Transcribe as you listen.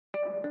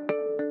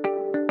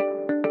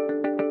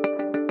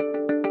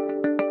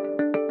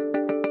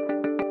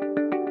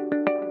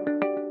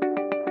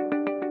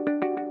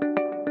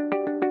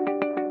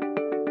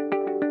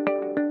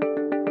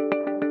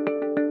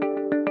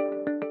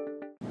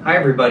Hi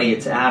everybody,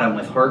 it's Adam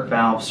with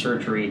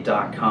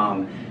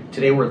HeartValveSurgery.com.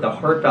 Today we're at the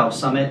Heart Valve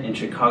Summit in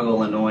Chicago,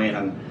 Illinois,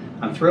 and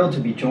I'm thrilled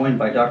to be joined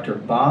by Dr.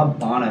 Bob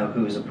Bonow,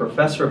 who is a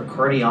professor of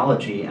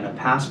cardiology and a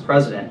past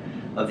president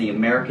of the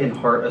American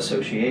Heart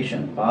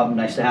Association. Bob,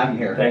 nice to have you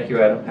here. Thank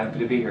you, Adam. Happy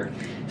to be here.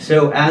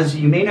 So as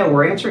you may know,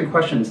 we're answering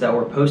questions that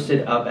were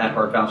posted up at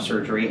Heart Valve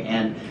Surgery,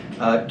 and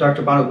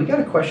Dr. Bonow, we got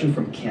a question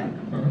from Kim.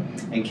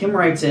 And Kim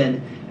writes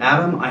in,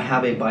 Adam, I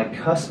have a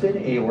bicuspid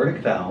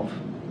aortic valve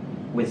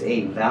with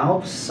a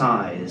valve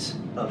size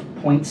of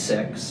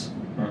 0.6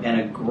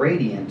 and a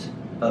gradient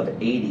of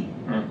 80.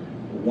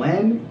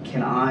 When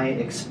can I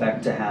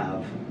expect to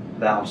have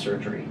valve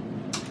surgery?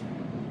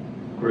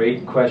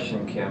 Great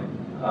question, Kim.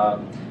 I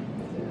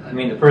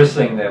mean, the first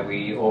thing that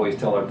we always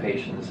tell our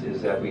patients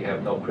is that we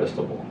have no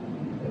crystal ball.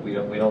 We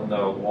don't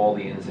know all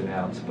the ins and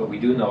outs, but we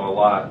do know a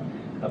lot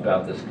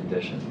about this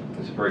condition.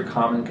 It's a very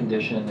common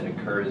condition. It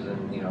occurs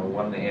in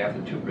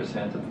 1.5 to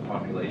 2% of the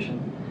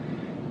population.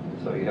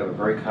 So you have a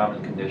very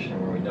common condition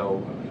where we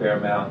know a fair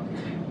amount.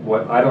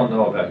 What I don't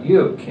know about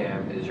you,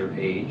 Kim, is your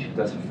age.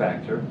 That's a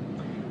factor.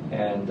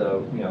 And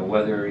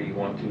whether you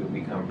want to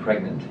become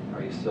pregnant.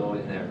 Are you still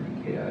in there?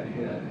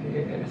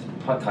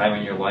 Time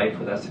in your life,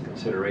 well, that's a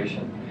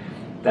consideration.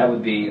 That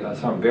would be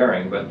some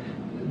bearing. But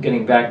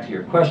getting back to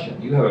your question,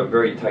 you have a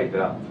very tight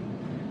valve.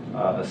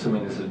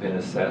 Assuming this has been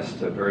assessed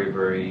very,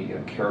 very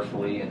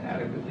carefully and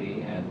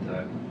adequately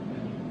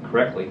and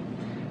correctly.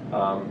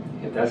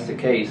 If that's the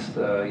case,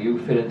 you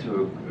fit into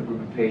a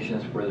group of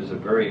patients where there's a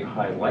very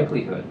high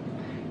likelihood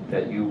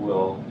that you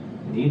will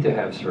need to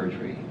have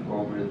surgery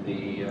over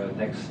the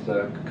next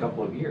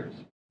couple of years.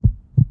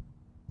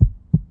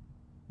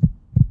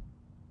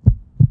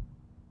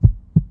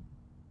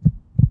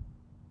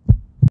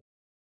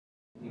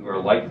 You are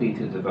likely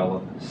to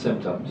develop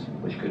symptoms,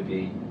 which could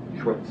be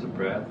shortness of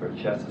breath or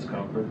chest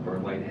discomfort or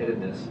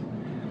lightheadedness,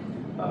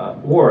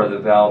 or the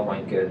valve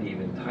might get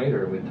even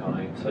tighter with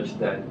time, such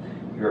that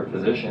your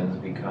physicians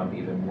become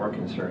even more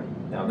concerned.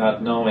 Now,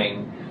 not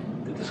knowing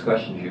the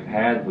discussions you've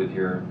had with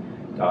your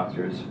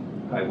doctors,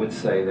 I would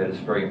say that it's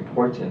very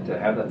important to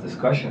have that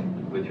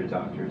discussion with your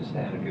doctors.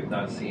 And if you've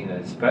not seen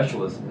a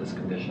specialist in this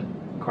condition,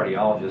 a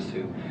cardiologist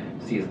who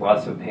sees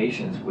lots of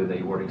patients with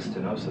aortic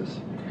stenosis,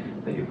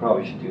 that you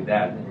probably should do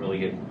that and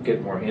really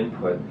get more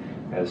input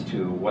as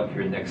to what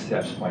your next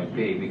steps might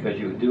be, because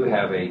you do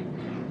have a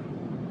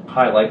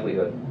high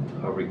likelihood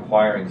of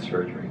requiring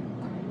surgery.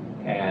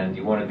 And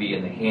you want to be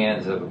in the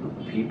hands of a group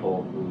of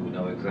people who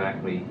know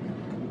exactly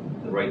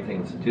the right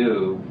things to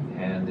do,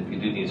 and if you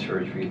do need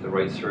surgery, the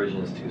right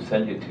surgeons to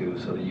send you to,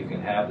 so that you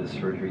can have this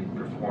surgery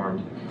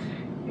performed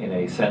in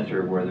a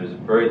center where there's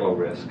very low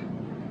risk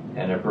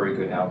and a very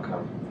good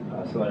outcome.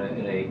 So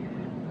in a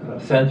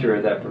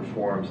center that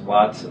performs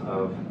lots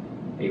of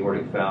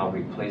aortic valve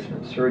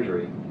replacement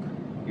surgery,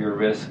 your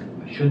risk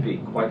should be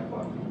quite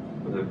low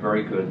with a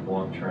very good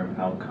long-term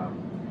outcome.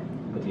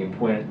 But the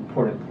important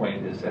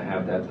point is to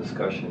have that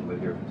discussion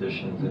with your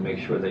physicians and make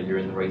sure that you're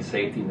in the right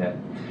safety net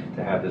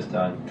to have this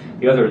done.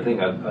 The other thing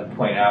I'd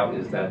point out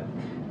is that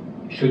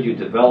should you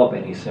develop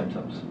any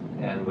symptoms,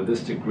 and with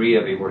this degree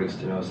of aortic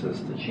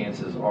stenosis, the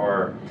chances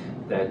are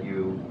that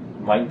you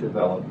might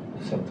develop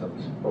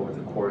symptoms over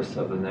the course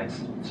of the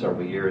next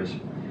several years.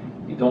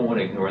 You don't want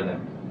to ignore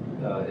them.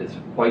 It's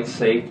quite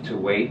safe to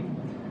wait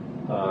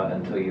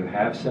until you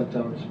have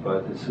symptoms,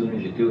 but as soon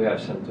as you do have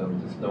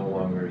symptoms, it's no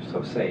longer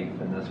so safe,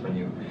 and that's when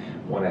you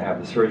want to have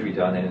the surgery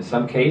done. And in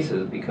some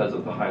cases, because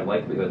of the high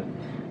likelihood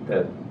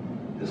that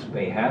this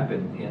may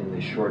happen in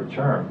the short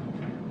term,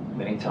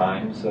 many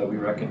times we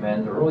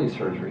recommend early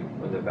surgery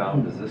when the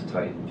valve is this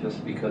tight,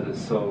 just because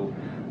it's so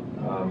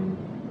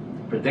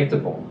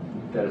predictable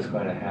that it's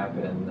going to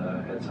happen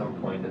at some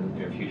point in the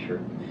near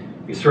future.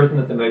 Be certain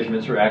that the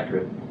measurements are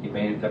accurate.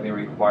 That may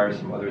require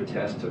some other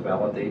tests to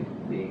validate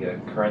the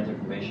current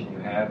information you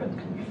have and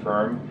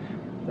confirm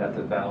that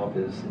the valve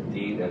is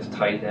indeed as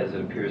tight as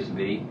it appears to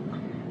be.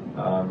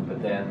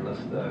 But then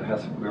let's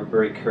have some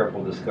very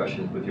careful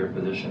discussions with your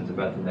physicians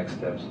about the next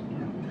steps.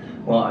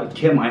 Well,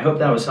 Kim, I hope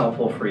that was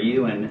helpful for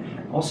you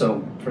and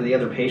also for the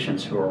other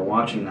patients who are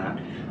watching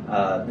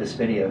this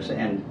video.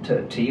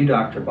 And to you,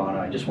 Dr. Bonow,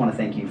 I just want to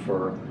thank you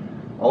for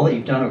all that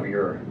you've done over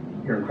your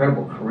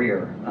incredible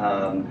career.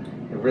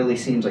 It really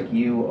seems like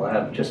you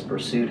have just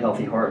pursued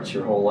healthy hearts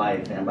your whole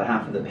life. And on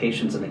behalf of the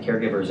patients and the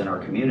caregivers in our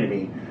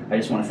community, I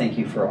just want to thank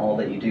you for all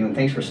that you do. And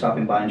thanks for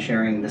stopping by and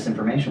sharing this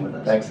information with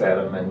us. Thanks,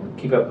 Adam. And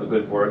keep up the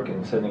good work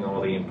and sending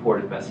all the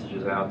important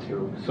messages out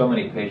to so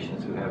many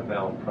patients who have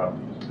valve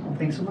problems. Well,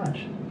 thanks so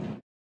much.